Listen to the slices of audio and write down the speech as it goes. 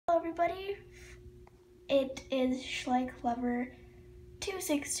everybody, it is Schleich Lover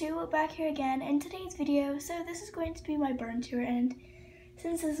 262 back here again in today's video. So this is going to be my barn tour, and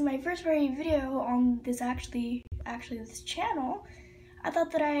since this is my first video on this actually this channel, I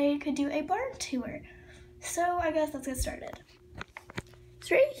thought that I could do a barn tour. So I guess let's get started.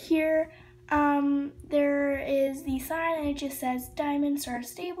 So right here, there is the sign and it just says Diamond Star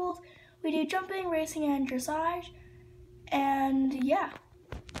Stables. We do jumping, racing, and dressage. And yeah.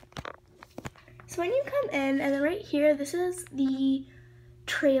 So when you come in, and then right here, this is the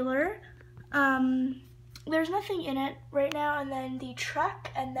trailer. There's nothing in it right now, and then the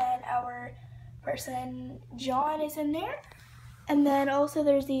truck, and then our person John is in there. And then also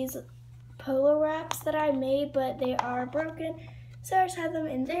there's these polo wraps that I made, but they are broken, so I just have them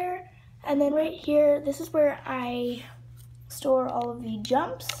in there. And then right here, this is where I store all of the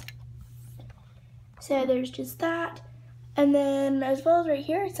jumps. So there's just that. And then as well as right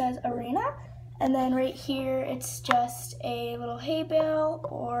here, it says arena. And then right here, it's just a little hay bale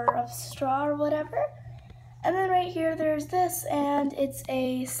or of straw or whatever. And then right here, there's this, and it's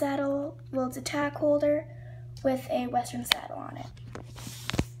a saddle, well, it's a tack holder with a western saddle on it.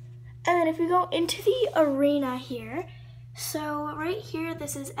 And then if we go into the arena here, so right here,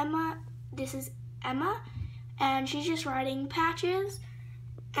 this is Emma, and she's just riding Patches.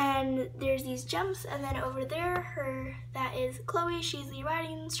 And there's these jumps, and then over there, that is Chloe. She's the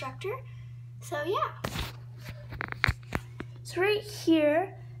riding instructor. So yeah. So right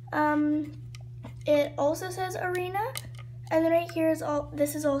here, it also says arena, and then right here is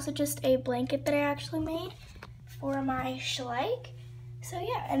this is also just a blanket that I actually made for my Schleich. So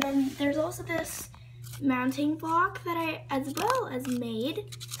yeah, and then there's also this mounting block that I as well as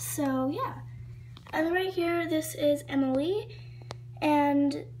made. So yeah, and then right here, this is Emily.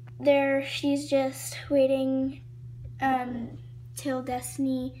 And there, she's just waiting till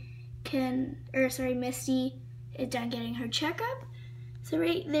Misty is done getting her checkup. So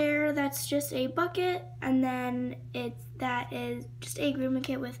right there, that's just a bucket, and then that is just a grooming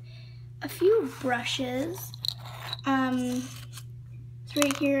kit with a few brushes. So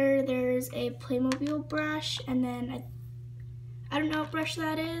right here, there's a Playmobil brush, and then I don't know what brush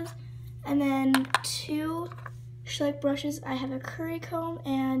that is, and then two Schleich brushes. I have a curry comb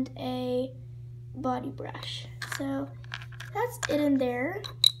and a body brush. So that's it in there.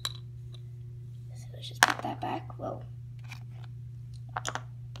 So let's just put that back. Whoa.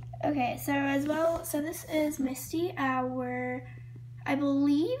 Okay, so as well, so this is Misty, I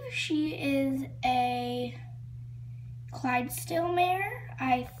believe she is a Clydesdale mare.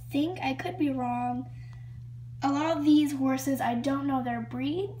 I think, I could be wrong. A lot of these horses, I don't know their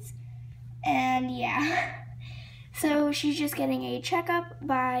breeds. And yeah. So she's just getting a checkup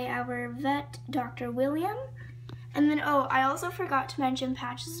by our vet, Dr. William. And then, oh, I also forgot to mention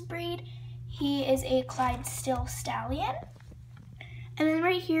Patch's breed. He is a Clydesdale stallion. And then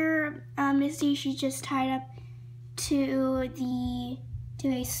right here, Misty, she's just tied up to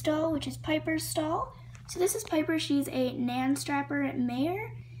a stall, which is Piper's stall. So this is Piper. She's a Nanstrapper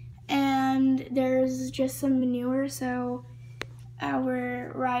mare, and there's just some manure. So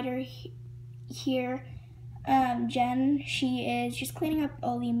our rider here, Jen, she is just cleaning up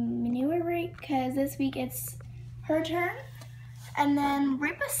all the manure right because this week it's her turn. And then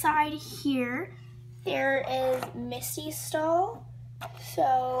right beside here, there is Misty's stall.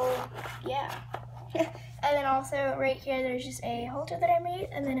 So yeah. And then also right here, there's just a halter that I made,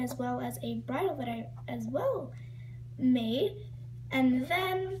 and then as well as a bridle that I as well made. And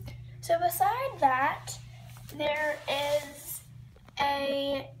then, so beside that, there is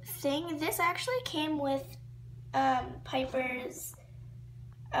a thing. This actually came with Piper's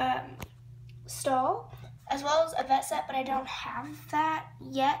stall, as well as a vet set, but I don't have that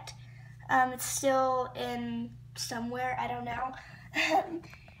yet. It's still in somewhere, I don't know.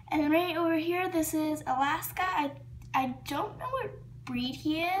 And then right over here, this is Alaska. I don't know what breed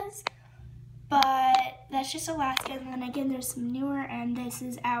he is, but that's just Alaska. And then again, there's some newer, and this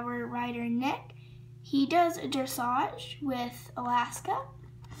is our rider Nick. He does dressage with Alaska.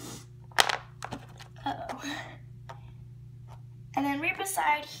 Uh-oh. And then right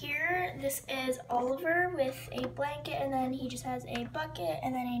beside here, this is Oliver with a blanket, and then he just has a bucket,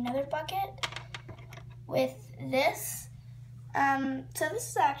 and then another bucket with this. So this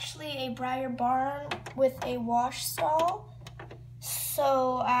is actually a Briar barn with a wash stall.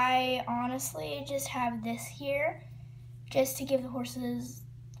 So I honestly just have this here just to give the horses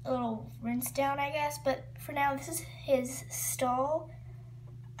a little rinse down, I guess. But for now, this is his stall.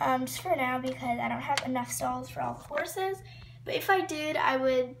 Just for now, because I don't have enough stalls for all the horses. But if I did, I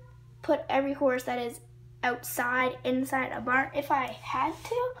would put every horse that is outside, inside a barn, if I had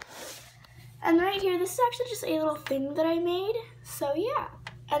to. And right here, this is actually just a little thing that I made. So yeah.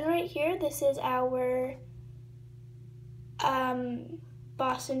 And right here, this is our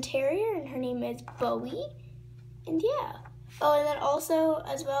Boston Terrier, and her name is Bowie. And yeah. Oh, and then also,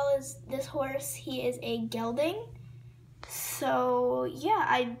 as well as this horse, he is a gelding. So yeah,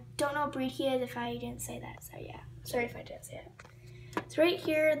 I don't know what breed he is if I didn't say that. So yeah, sorry if I didn't say it. So right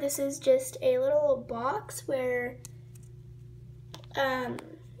here, this is just a little box where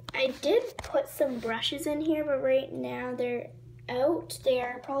I did put some brushes in here, but right now they're out. They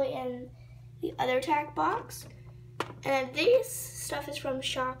are probably in the other tack box. And this stuff is from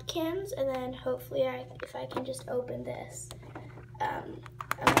Shopkins, and then hopefully if I can just open this, I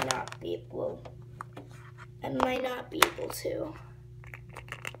might not be able to.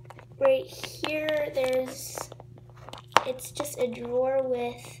 Right here, it's just a drawer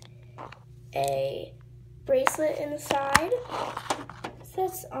with a bracelet inside. So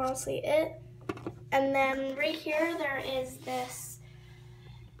that's honestly it. And then right here, there is this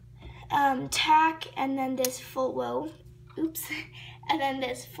tack, and then this and then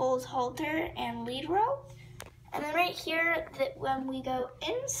this fold halter and lead rope. And then right here, when we go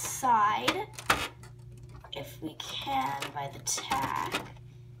inside, if we can, by the tack.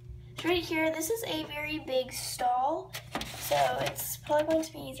 So right here, this is a very big stall, so it's probably going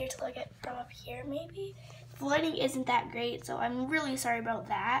to be easier to look at from up here maybe. The lighting isn't that great, so I'm really sorry about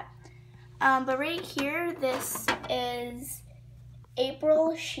that. But right here, this is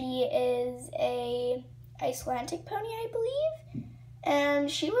April. She is a Icelandic pony, I believe. And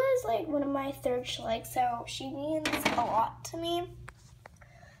she was like one of my third Schleich, so she means a lot to me.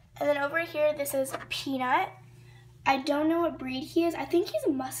 And then over here, this is Peanut. I don't know what breed he is. I think he's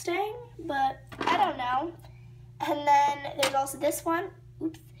a Mustang, but I don't know. And then there's also this one,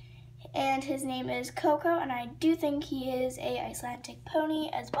 and his name is Coco, and I do think he is a Icelandic pony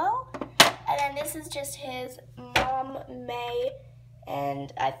as well. And then this is just his mom, May,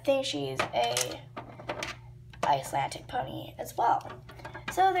 and I think she's a Icelandic pony as well.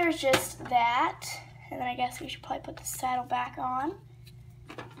 So there's just that, and then I guess we should probably put the saddle back on.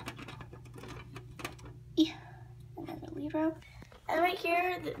 Yeah. And then the lead rope. And right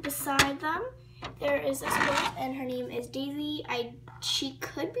here, beside them, there is this horse, and her name is Daisy. She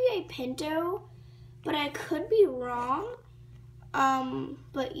could be a Pinto, but I could be wrong.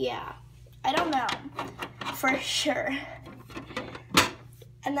 But yeah, I don't know for sure.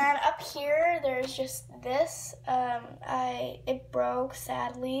 And then up here, there's just this. It broke,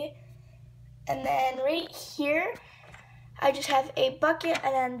 sadly. And then right here, I just have a bucket,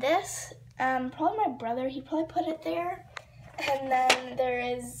 and then this. Probably my brother, he probably put it there. And then there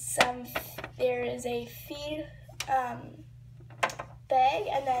is a feed bag,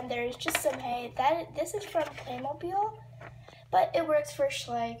 and then there's just some hay. This is from Playmobil, but it works for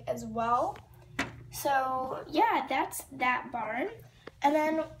Schleich as well. So yeah, that's that barn. And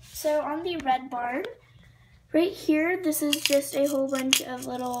then, so on the red barn, right here, this is just a whole bunch of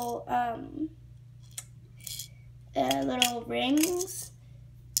little rings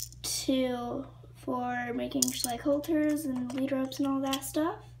for making Schleich halters and lead ropes and all that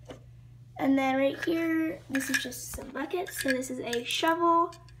stuff. And then right here, this is just some buckets. So this is a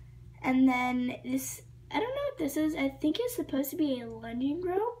shovel, and then this, I don't know what this is. I think it's supposed to be a lunging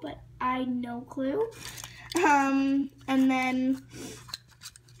rope, but I no clue. And then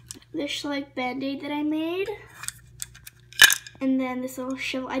the Schleich band-aid that I made, and then this little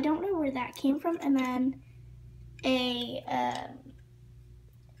shovel. I don't know where that came from. And then a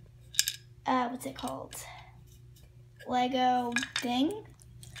what's it called? Lego thing.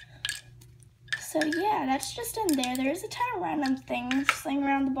 So yeah, that's just in there. There's a ton of random things laying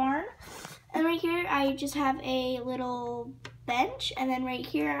around the barn. And right here, I just have a little bench. And then right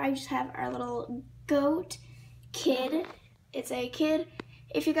here, I just have our little goat kid. It's a kid.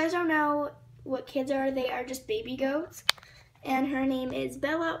 If you guys don't know what kids are, they are just baby goats. And her name is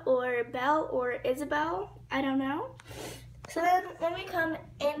Bella or Belle or Isabel. I don't know. So then when we come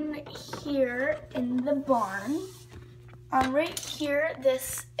in here in the barn, right here,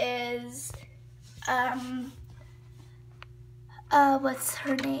 this is, what's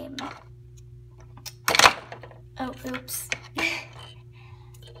her name? Oh, oops.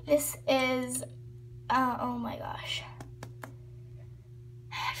 This is, oh my gosh.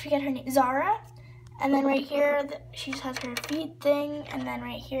 I forget her name, Zara. And then right here, she just has her feed thing. And then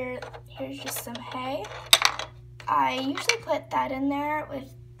right here, here's just some hay. I usually put that in there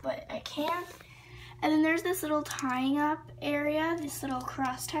but I can't. And then there's this little tying up area, this little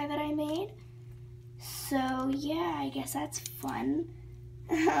cross tie that I made. So yeah, I guess that's fun.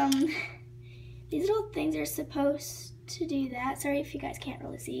 These little things are supposed to do that. Sorry if you guys can't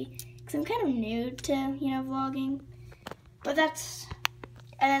really see, because I'm kind of new to, vlogging. But that's,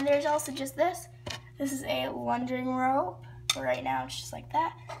 and then there's also just this. This is a lunging rope. But right now it's just like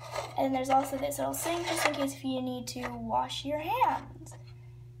that. And then there's also this little sink just in case if you need to wash your hands.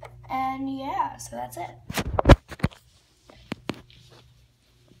 And yeah, so that's it.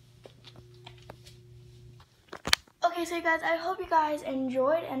 Okay, so you guys, I hope you guys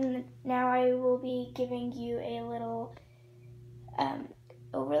enjoyed, and now I will be giving you a little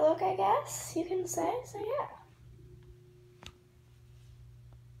overlook, I guess you can say. So yeah.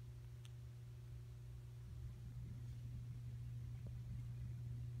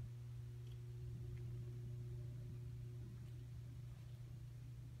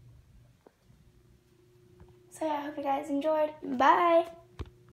 So yeah, I hope you guys enjoyed. Bye!